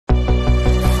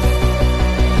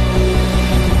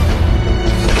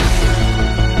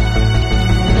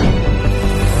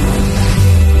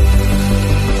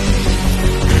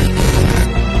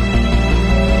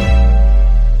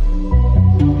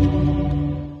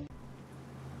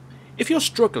if you're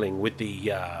struggling with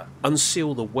the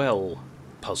Unseal the Well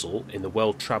puzzle in the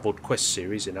Well-Travelled quest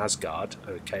series in Asgard,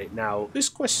 okay, now this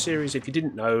quest series, if you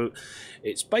didn't know,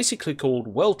 it's basically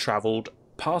called Well-Travelled,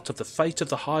 part of the Fate of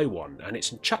the High One, and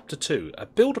it's in Chapter 2. A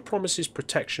builder promises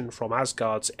protection from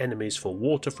Asgard's enemies for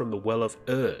water from the Well of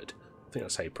æiվɔːr. I think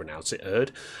that's how you pronounce it,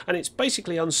 æiվɔːr. And it's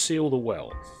basically Unseal the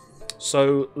Well.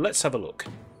 So let's have a look.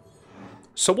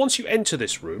 So once you enter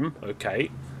this room, okay,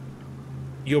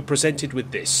 you're presented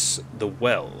with this, the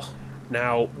well.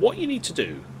 Now, what you need to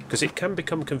do, because it can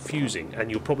become confusing,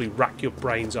 and you'll probably rack your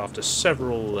brains after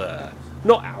several,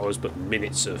 not hours, but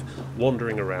minutes of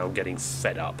wandering around getting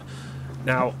fed up.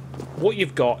 Now, what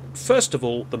you've got, first of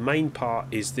all, the main part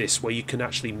is this, where you can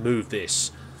actually move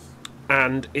this.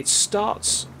 And it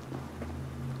starts,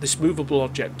 this movable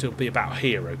object will be about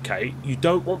here, okay? You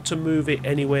don't want to move it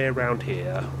anywhere around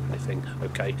here, or anything,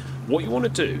 okay? What you want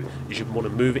to do is you want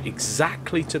to move it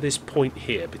exactly to this point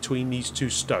here, between these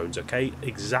two stones, okay?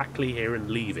 Exactly here,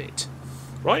 and leave it,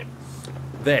 right?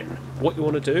 Then, what you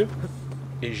want to do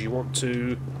is you want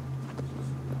to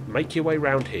make your way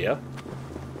around here,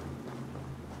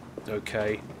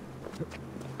 okay,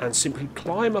 and simply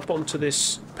climb up onto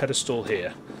this pedestal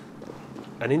here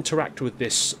and interact with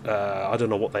this, I don't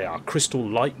know what they are, crystal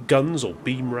light guns or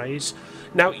beam rays.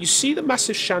 Now, you see the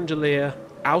massive chandelier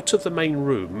out of the main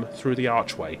room through the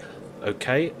archway,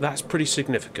 okay? That's pretty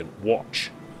significant.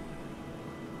 Watch.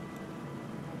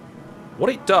 What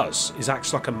it does is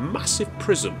acts like a massive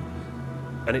prism,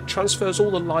 and it transfers all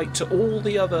the light to all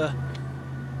the other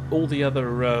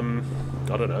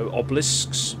I don't know,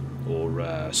 obelisks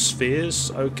or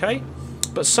spheres, okay?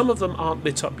 But some of them aren't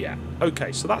lit up yet.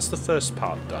 Okay, so that's the first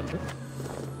part done.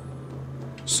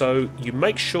 So you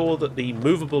make sure that the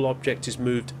movable object is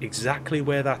moved exactly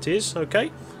where that is,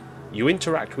 okay? You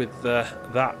interact with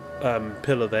that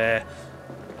pillar there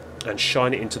and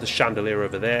shine it into the chandelier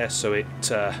over there, so it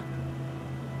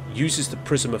uses the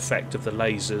prism effect of the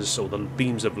lasers or the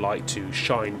beams of light to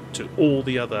shine to all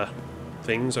the other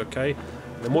things, okay?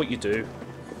 And then what you do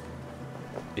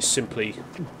is simply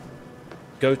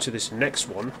go to this next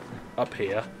one up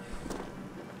here.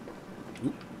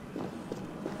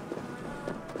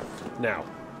 Now,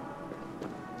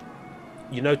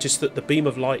 you notice that the beam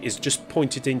of light is just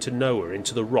pointed into nowhere,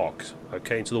 into the rock,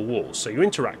 okay, into the wall. So you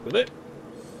interact with it,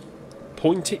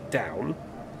 point it down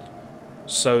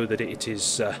so that it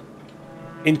is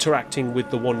interacting with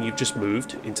the one you've just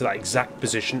moved into that exact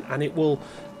position, and it will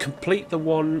complete the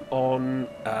one on,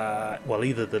 well,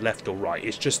 either the left or right.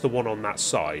 It's just the one on that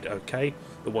side, okay?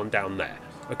 The one down there.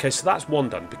 Okay, so that's one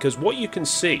done, because what you can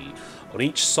see on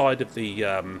each side of the,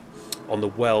 on the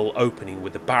well opening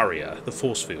with the barrier, the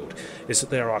force field, is that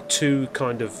there are two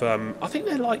kind of, I think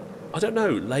they're like, I don't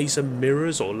know, laser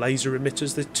mirrors or laser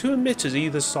emitters. There's two emitters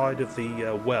either side of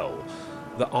the well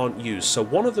that aren't used. So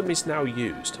one of them is now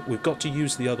used. We've got to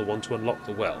use the other one to unlock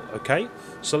the well, okay?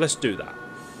 So let's do that.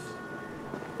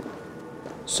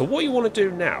 So what you want to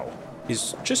do now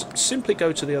is just simply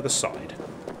go to the other side.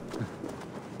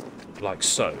 Like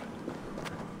so.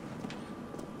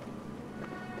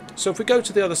 So if we go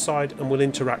to the other side, and we'll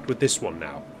interact with this one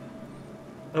now.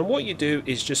 And what you do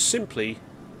is just simply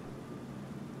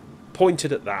point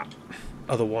it at that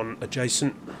other one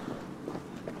adjacent.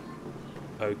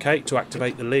 Okay, to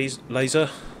activate the laser.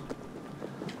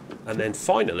 And then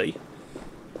finally,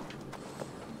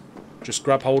 just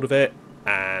grab hold of it,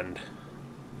 and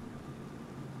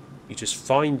you just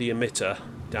find the emitter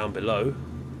down below.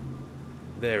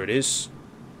 There it is.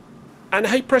 And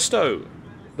hey presto!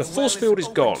 The force field is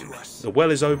gone. The well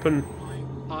is open.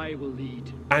 I will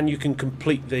lead. And you can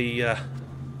complete the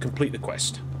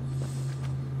quest.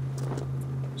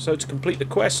 So to complete the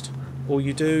quest, all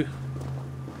you do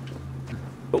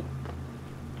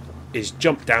is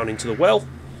jump down into the well,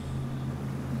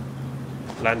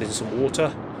 land in some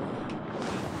water,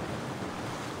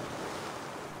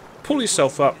 pull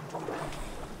yourself up,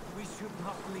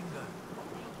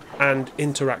 and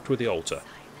interact with the altar,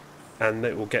 and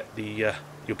it will get the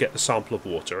you'll get the sample of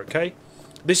water. Okay,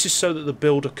 this is so that the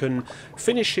builder can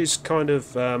finish his kind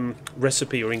of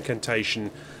recipe or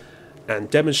incantation and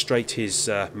demonstrate his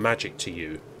magic to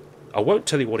you. I won't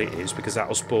tell you what it is because that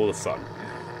will spoil the fun.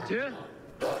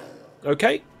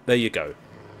 Okay, there you go.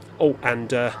 Oh,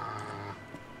 and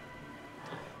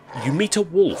you meet a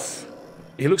wolf.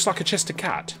 He looks like a Chester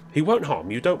cat. He won't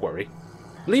harm you, don't worry.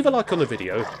 Leave a like on the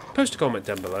video, post a comment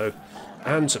down below,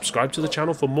 and subscribe to the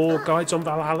channel for more guides on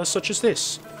Valhalla such as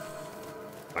this.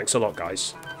 Thanks a lot,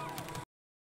 guys.